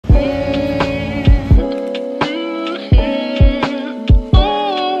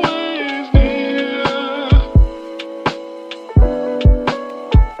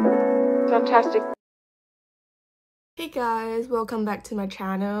Fantastic. Hey guys, welcome back to my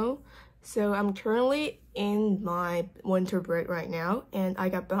channel. So I'm currently in my winter break right now, and I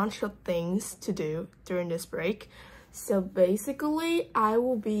got a bunch of things to do during this break. So basically, I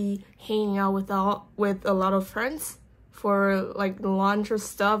will be hanging out with a lot of friends for like lunch or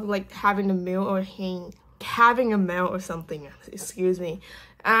stuff, like having a meal or having a meal or something. Excuse me.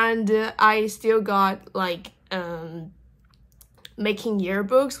 And I still got like making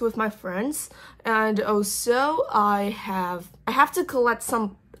yearbooks with my friends, and also I have to collect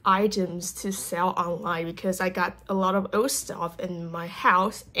some items to sell online because I got a lot of old stuff in my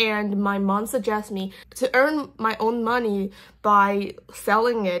house, and my mom suggests me to earn my own money by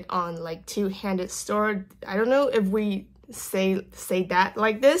selling it on like two-handed store. I don't know if we say that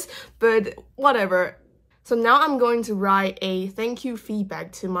like this, but whatever. So now I'm going to write a thank you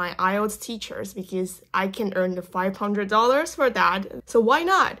feedback to my IELTS teachers because I can earn the $500 for that. So why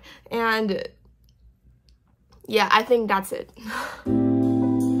not? And yeah, I think that's it.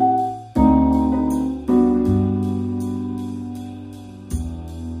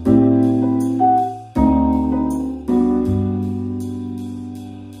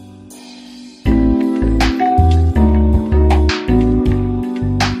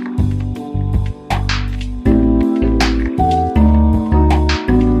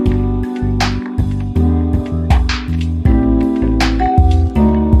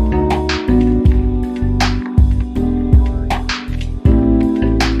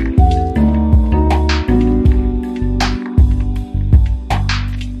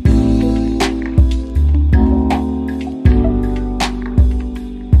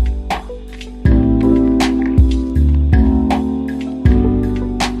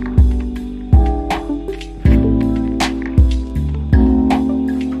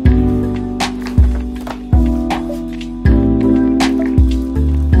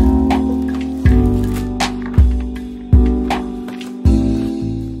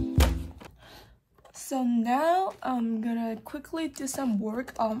 So now I'm gonna quickly do some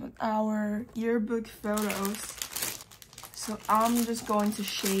work on our yearbook photos. So I'm just going to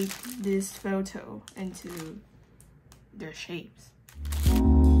shape this photo into their shapes.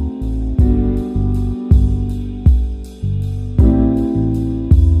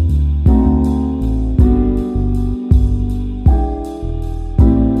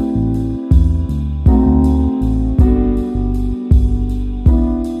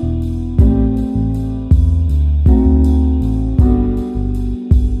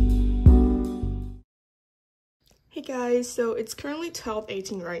 Hey guys, so it's currently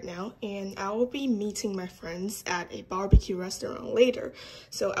 12:18 right now, and I will be meeting my friends at a barbecue restaurant later.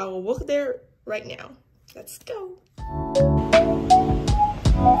 So I will walk there right now. Let's go!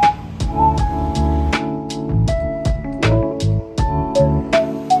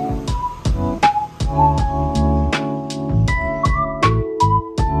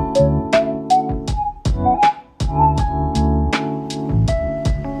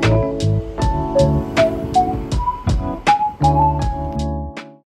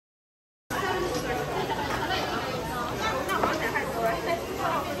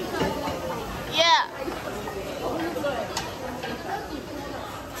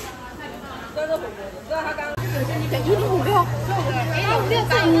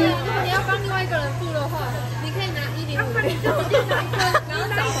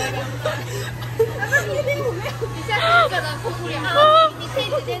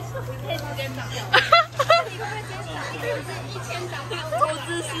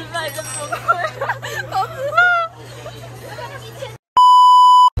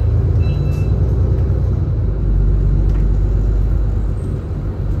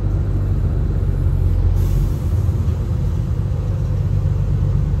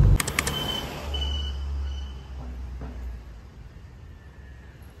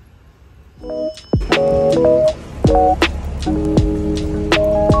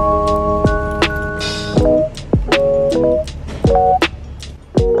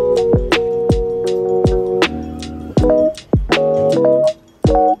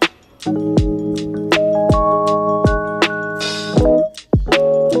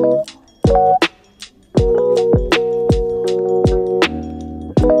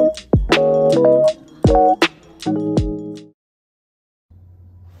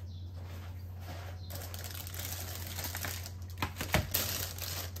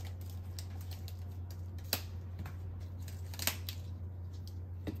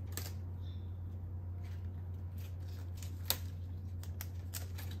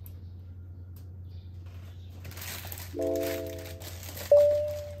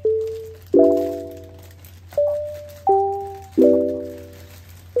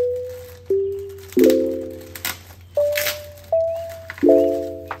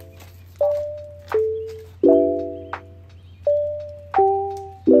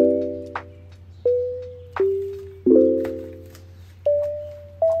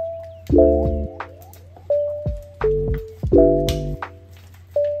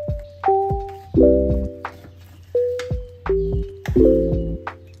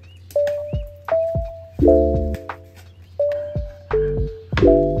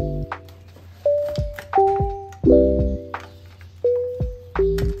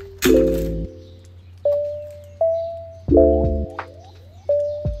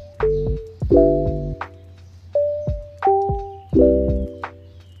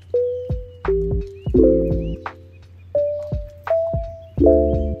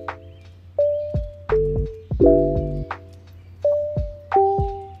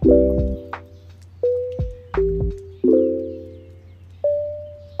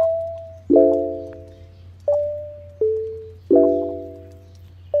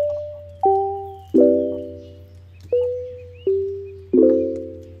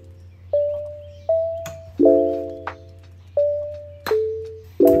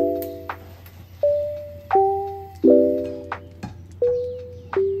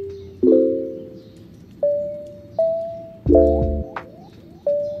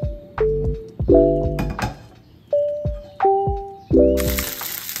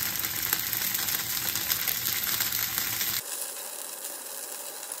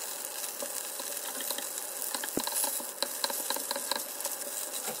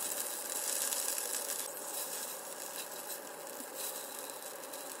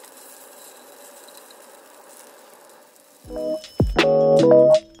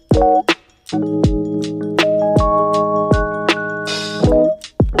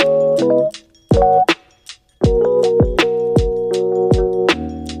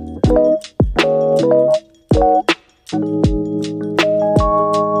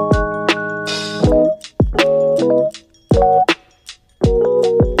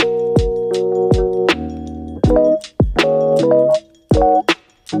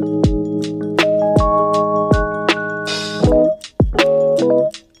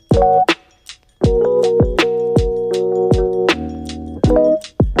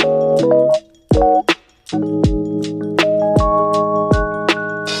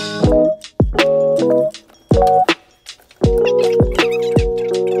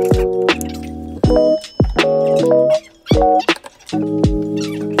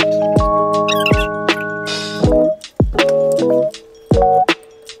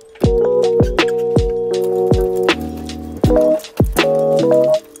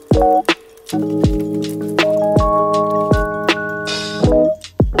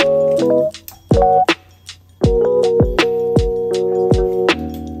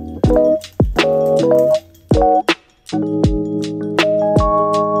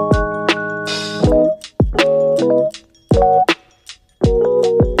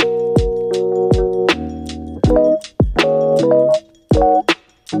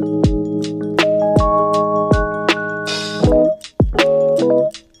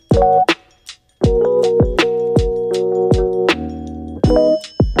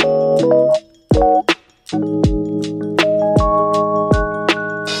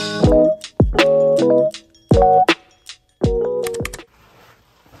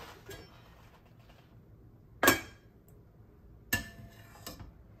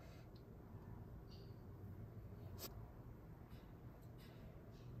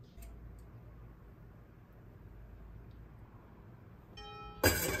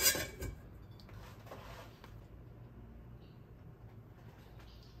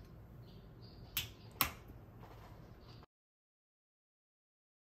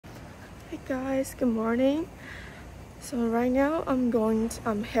 Hey guys, good morning. So right now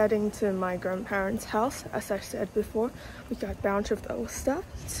I'm heading to my grandparents' house. As I said before, we got a bunch of old stuff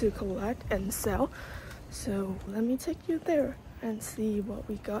to collect and sell. So let me take you there and see what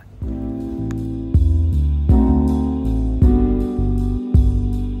we got.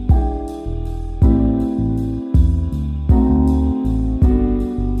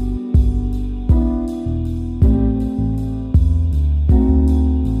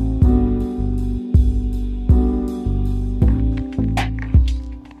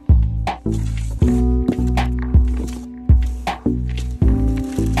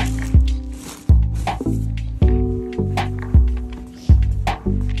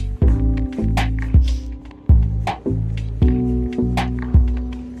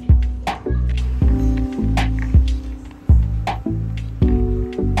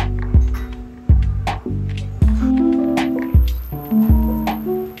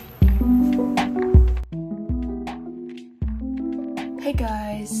 Hey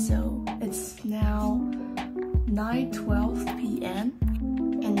guys, so it's now 9:12 p.m.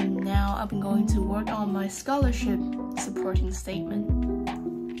 and now I'm going to work on my scholarship supporting statement.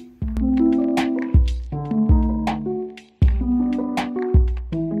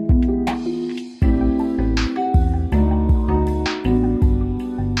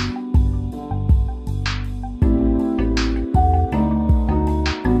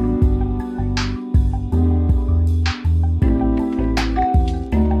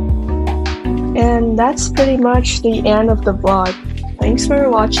 And that's pretty much the end of the vlog. Thanks for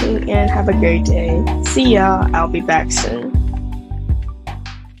watching and have a great day. See ya, I'll be back soon.